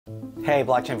Hey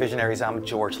blockchain visionaries, I'm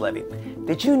George Levy.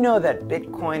 Did you know that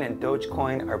Bitcoin and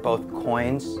Dogecoin are both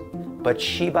coins, but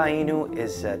Shiba Inu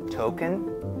is a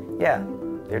token? Yeah,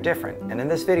 they're different. And in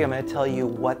this video, I'm going to tell you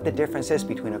what the difference is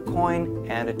between a coin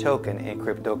and a token in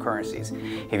cryptocurrencies.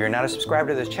 If you're not a subscriber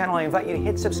to this channel, I invite you to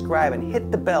hit subscribe and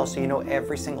hit the bell so you know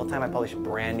every single time I publish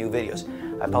brand new videos.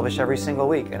 I publish every single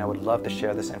week, and I would love to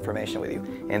share this information with you.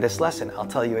 In this lesson, I'll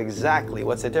tell you exactly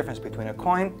what's the difference between a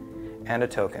coin and a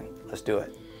token. Let's do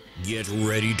it. Get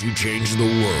ready to change the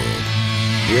world,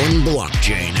 one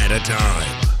blockchain at a time,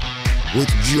 with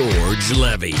George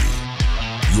Levy,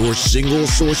 your single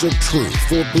source of truth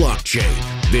for blockchain,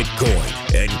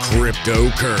 Bitcoin, and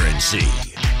cryptocurrency.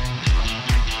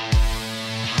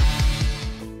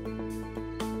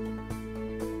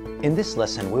 In this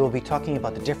lesson, we will be talking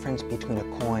about the difference between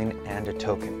a coin and a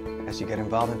token. As you get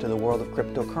involved into the world of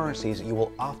cryptocurrencies, you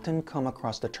will often come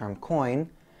across the term coin,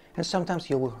 and sometimes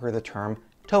you will hear the term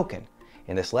token.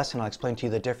 In this lesson, I'll explain to you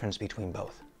the difference between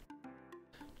both.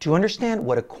 To understand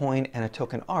what a coin and a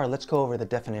token are, let's go over the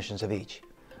definitions of each.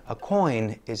 A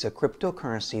coin is a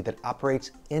cryptocurrency that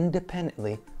operates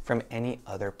independently from any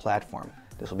other platform.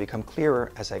 This will become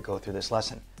clearer as I go through this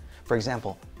lesson. For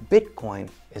example, Bitcoin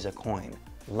is a coin.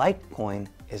 Litecoin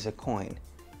is a coin.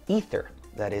 Ether,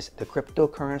 that is the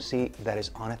cryptocurrency that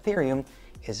is on Ethereum,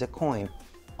 is a coin.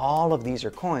 All of these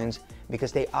are coins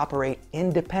because they operate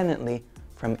independently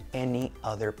from any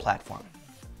other platform.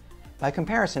 By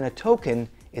comparison, a token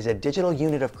is a digital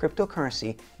unit of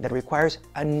cryptocurrency that requires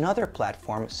another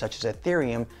platform such as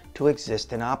Ethereum to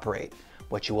exist and operate.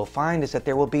 What you will find is that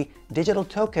there will be digital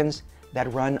tokens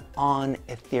that run on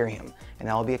Ethereum, and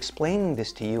I will be explaining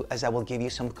this to you as I will give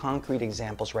you some concrete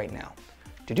examples right now.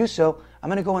 To do so, I'm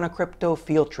going to go on a crypto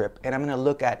field trip, and I'm going to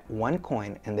look at one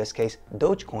coin, in this case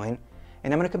Dogecoin,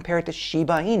 and I'm going to compare it to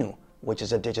Shiba Inu, which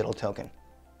is a digital token.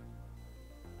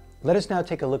 Let us now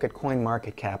take a look at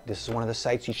CoinMarketCap. This is one of the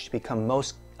sites you should become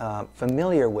most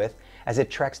familiar with as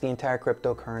it tracks the entire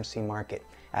cryptocurrency market.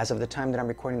 As of the time that I'm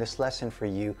recording this lesson for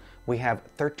you, we have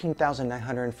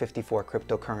 13,954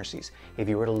 cryptocurrencies. If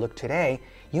you were to look today,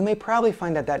 you may probably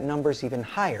find that that number is even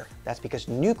higher. That's because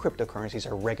new cryptocurrencies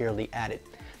are regularly added.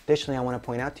 Additionally, I want to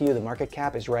point out to you the market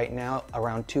cap is right now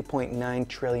around $2.9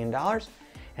 trillion,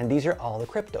 and these are all the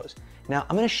cryptos. Now,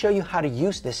 I'm going to show you how to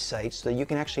use this site so that you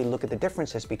can actually look at the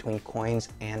differences between coins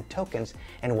and tokens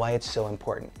and why it's so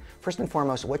important. First and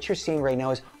foremost, what you're seeing right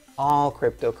now is all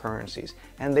cryptocurrencies,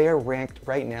 and they are ranked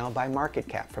right now by market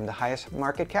cap, from the highest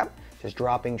market cap just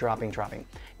dropping.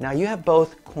 Now, you have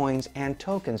both coins and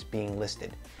tokens being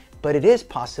listed, but it is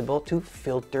possible to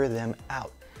filter them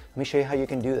out. Let me show you how you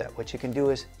can do that. What you can do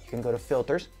is you can go to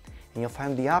filters, and you'll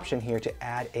find the option here to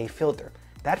add a filter.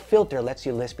 That filter lets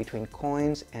you list between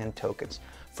coins and tokens.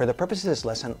 For the purpose of this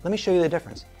lesson, let me show you the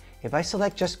difference. If I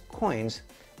select just coins,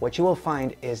 what you will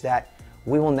find is that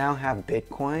we will now have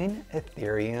Bitcoin,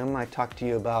 Ethereum, I talked to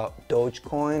you about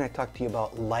Dogecoin, I talked to you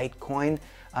about Litecoin.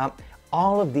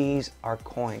 All of these are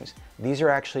coins. These are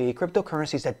actually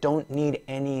cryptocurrencies that don't need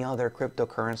any other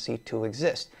cryptocurrency to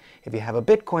exist. If you have a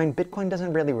Bitcoin, Bitcoin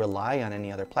doesn't really rely on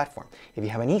any other platform. If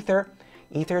you have an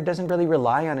Ether doesn't really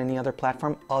rely on any other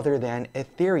platform other than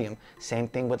Ethereum. Same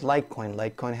thing with Litecoin.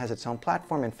 Litecoin has its own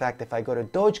platform. In fact, if I go to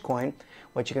Dogecoin,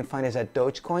 what you can find is at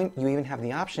Dogecoin, you even have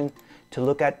the option to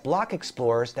look at block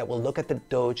explorers that will look at the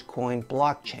Dogecoin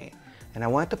blockchain. And I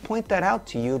wanted to point that out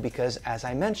to you because, as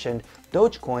I mentioned,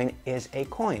 Dogecoin is a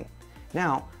coin.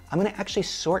 Now, I'm going to actually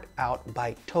sort out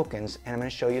by tokens, and I'm going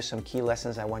to show you some key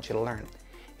lessons I want you to learn.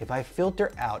 If I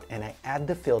filter out and I add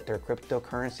the filter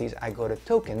cryptocurrencies, I go to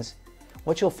tokens,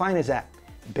 what you'll find is that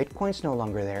Bitcoin's no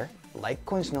longer there,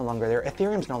 Litecoin's no longer there,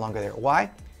 Ethereum's no longer there.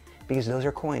 Why? Because those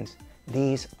are coins.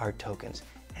 These are tokens.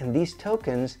 And these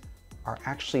tokens are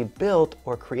actually built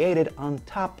or created on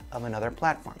top of another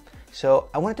platform. So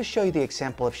I wanted to show you the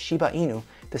example of Shiba Inu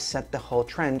to set the whole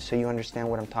trend so you understand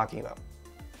what I'm talking about.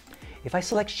 If I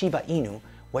select Shiba Inu,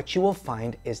 what you will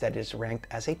find is that it is ranked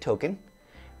as a token,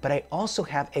 but I also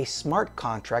have a smart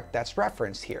contract that's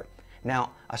referenced here.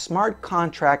 Now, a smart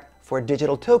contract for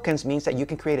digital tokens means that you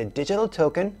can create a digital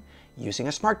token using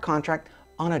a smart contract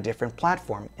on a different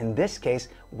platform. In this case,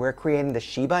 we're creating the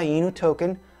Shiba Inu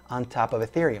token on top of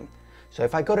Ethereum. So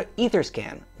if I go to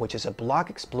Etherscan, which is a block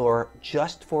explorer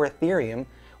just for Ethereum,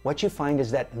 what you find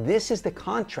is that this is the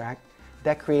contract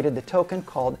that created the token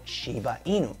called Shiba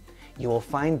Inu. You will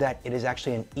find that it is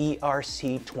actually an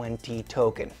ERC20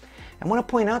 token. I want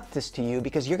to point out this to you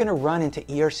because you're going to run into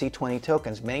ERC20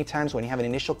 tokens many times when you have an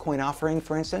initial coin offering,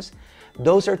 for instance.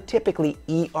 Those are typically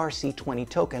ERC20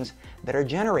 tokens that are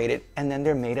generated and then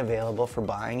they're made available for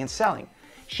buying and selling.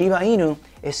 Shiba Inu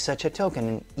is such a token,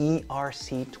 an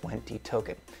ERC20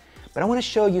 token. But I want to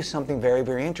show you something very,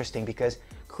 very interesting, because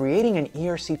creating an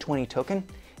ERC20 token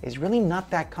is really not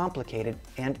that complicated,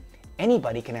 and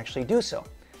anybody can actually do so.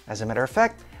 As a matter of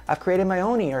fact, I've created my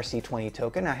own ERC20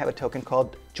 token. I have a token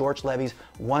called George Levy's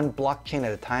One Blockchain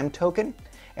at a Time token,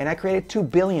 and I created 2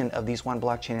 billion of these One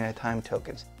Blockchain at a Time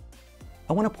tokens.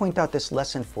 I want to point out this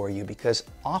lesson for you because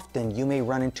often you may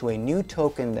run into a new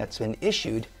token that's been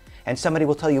issued and somebody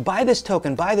will tell you, buy this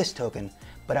token, buy this token.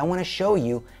 But I want to show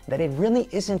you that it really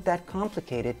isn't that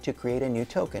complicated to create a new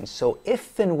token. So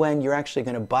if and when you're actually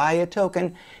going to buy a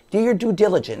token, do your due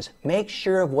diligence. Make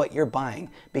sure of what you're buying,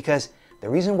 because the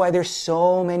reason why there's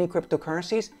so many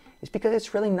cryptocurrencies is because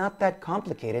it's really not that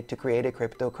complicated to create a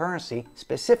cryptocurrency,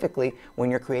 specifically when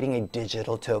you're creating a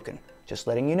digital token. Just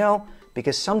letting you know,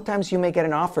 because sometimes you may get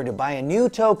an offer to buy a new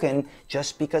token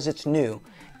just because it's new,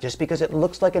 just because it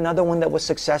looks like another one that was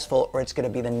successful, or it's going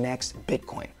to be the next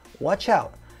Bitcoin. Watch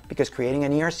out, because creating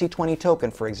an ERC20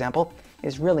 token, for example,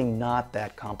 is really not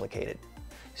that complicated.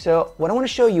 So what I want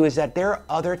to show you is that there are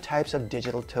other types of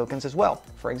digital tokens as well.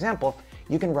 For example,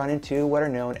 you can run into what are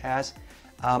known as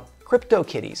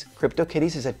CryptoKitties.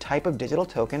 CryptoKitties is a type of digital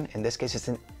token. In this case, it's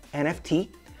an NFT,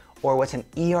 or what's an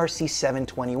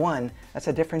ERC721. That's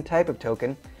a different type of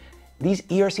token. These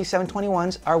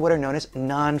ERC721s are what are known as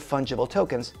non-fungible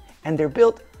tokens, and they're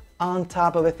built on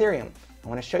top of Ethereum. I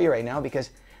want to show you right now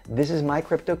because this is my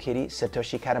CryptoKitty,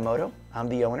 Satoshi Katamoto. I'm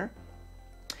the owner.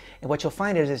 And what you'll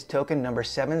find is token number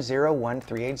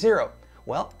 701380.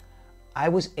 Well, I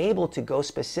was able to go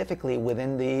specifically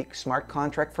within the smart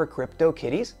contract for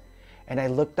CryptoKitties, and I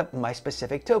looked up my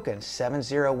specific token,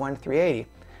 701380.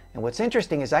 And what's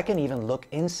interesting is I can even look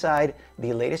inside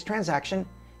the latest transaction.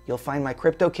 You'll find my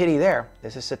CryptoKitty there.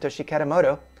 This is Satoshi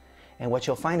Katamoto. And what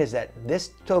you'll find is that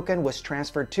this token was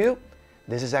transferred to,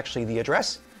 this is actually the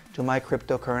address, to my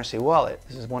cryptocurrency wallet.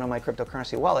 This is one of my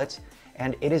cryptocurrency wallets,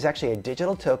 and it is actually a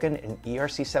digital token, an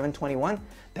ERC721,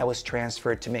 that was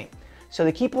transferred to me. So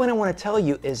the key point I want to tell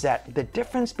you is that the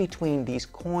difference between these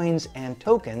coins and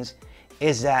tokens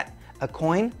is that a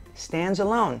coin stands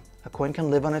alone. A coin can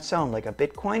live on its own. Like a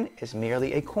Bitcoin is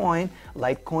merely a coin,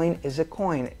 Litecoin is a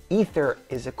coin, Ether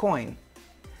is a coin.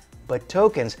 But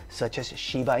tokens such as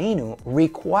Shiba Inu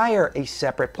require a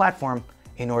separate platform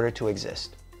in order to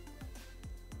exist.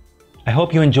 I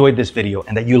hope you enjoyed this video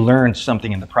and that you learned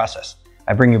something in the process.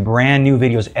 I bring you brand new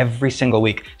videos every single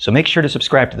week, so make sure to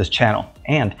subscribe to this channel.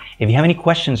 And if you have any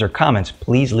questions or comments,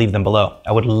 please leave them below.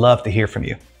 I would love to hear from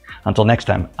you. Until next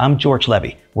time, I'm George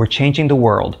Levy. We're changing the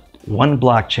world, one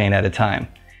blockchain at a time.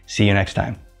 See you next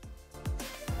time.